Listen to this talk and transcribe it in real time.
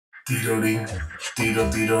Tirorin, tiro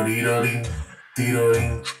tirorirorin,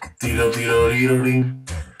 tirorin, tiro tirorirorin,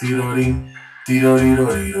 tirorin,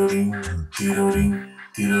 tirorirorirorin, tirorin,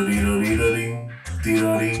 tirorirorirorin,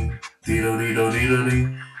 tirorin,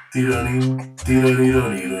 tirorirorirorin, tirorin,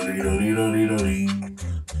 tirorirorirorin.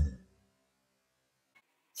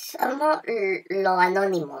 Somos los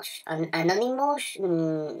anónimos. Anonymous,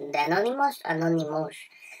 de Anonymous, Anonymous.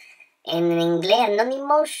 En inglés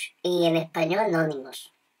Anonymous y en español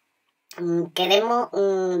Anonymous. Queremos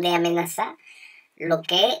de amenazar lo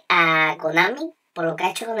que es a Konami por lo que ha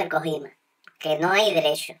hecho con el Kojima. Que no hay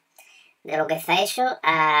derecho de lo que se ha hecho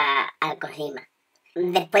al Kojima.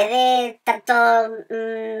 Después de tanto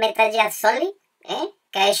Metal Gear Solid,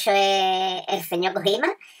 que ha hecho el señor Kojima,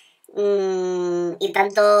 y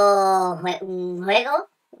tanto juegos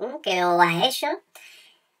que os ha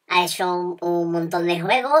hecho un montón de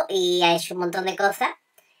juegos y ha hecho un montón de cosas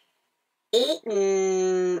y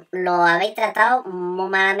lo habéis tratado muy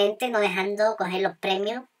malamente, no dejando coger los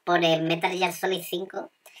premios por el Metal Gear Solid 5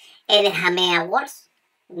 en el Game Awards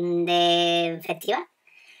de festival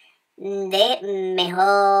de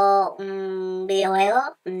mejor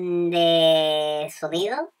videojuego de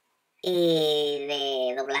sonido y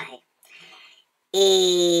de doblaje.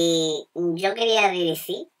 Y yo quería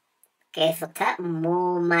decir que eso está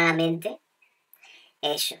muy malamente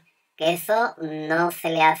hecho, que eso no se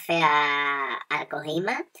le hace a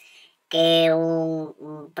Kojima, que es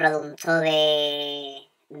un producto de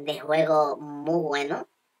juego muy bueno,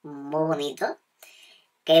 muy bonito,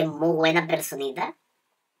 que es muy buena personita,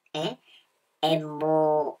 es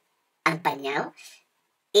muy apañado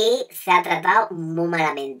y se ha tratado muy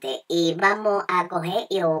malamente. Y vamos a coger,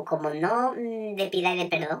 y como no le pidáis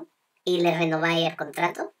perdón y le renováis el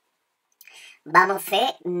contrato, vamos a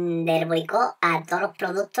hacer del boicot a todos los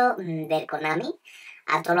productos del Konami,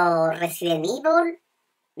 a todos los Resident Evil,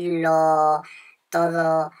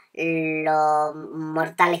 todos los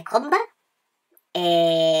Mortales Kombat,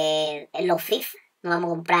 los FIFA. No vamos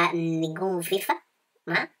a comprar ningún FIFA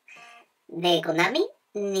más de Konami,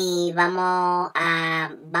 ni vamos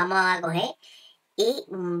a coger y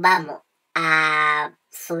vamos a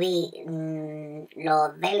subir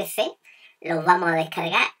los DLC, los vamos a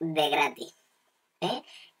descargar de gratis.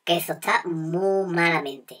 Que eso está muy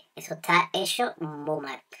malamente, eso está hecho muy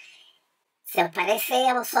mal. ¿Se os parece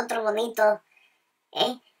a vosotros bonito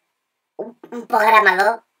un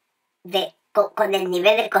programador con el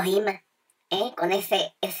nivel del Kojima, con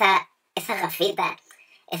esa gafita,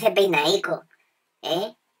 ese peinaico,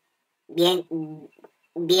 bien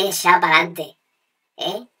echado para adelante,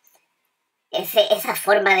 esa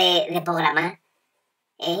forma de programar,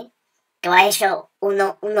 que ha hecho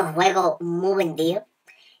unos juegos muy vendidos,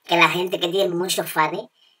 que la gente que tiene muchos fans,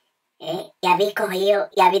 y habéis cogido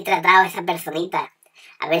y habéis tratado a esa personita,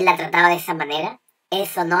 haberla tratado de esa manera?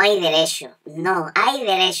 Eso no hay derecho, no hay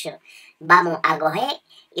derecho. Vamos a coger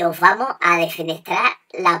y os vamos a defenestrar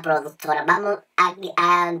la productora. Vamos a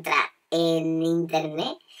entrar en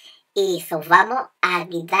internet y os vamos a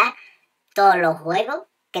quitar todos los juegos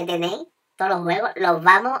que tenéis, todos los juegos, los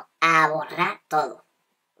vamos a borrar todos.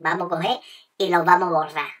 Vamos a coger y los vamos a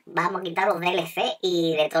borrar. Vamos a quitar los DLC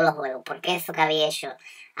y de todos los juegos, porque eso que habéis hecho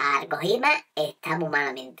al Kojima está muy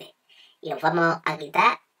malamente. Y os vamos a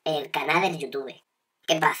quitar el canal del YouTube.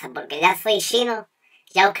 ¿Qué pasa? Porque ya sois chinos,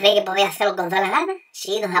 ya os creéis que podéis hacer lo que os da la gana,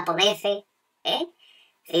 chinos, japoneses,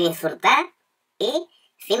 sin insultar y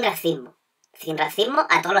sin racismo. Sin racismo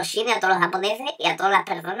a todos los chinos, a todos los japoneses y a todas las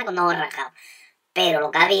personas que no os rajado. Pero lo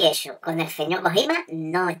que habéis hecho con el señor Kojima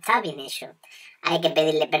no está bien hecho. Hay que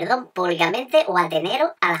pedirle perdón públicamente o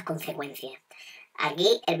ateneros a las consecuencias.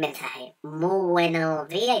 Aquí el mensaje. Muy buenos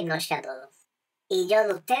días y noche a todos. Y yo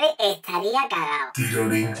de ustedes estaría cagado.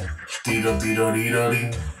 Tirorin, tiro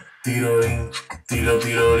tirorirorin, tirorin, tiro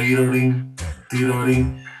tirorirorin,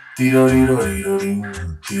 tirorin, tirorirorirorin,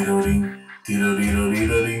 tirorin,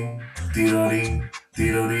 tirorirorirorin, tirorin,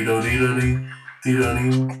 tirorirorirorin,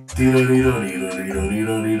 tirorin,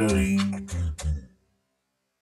 tirorirorirorin.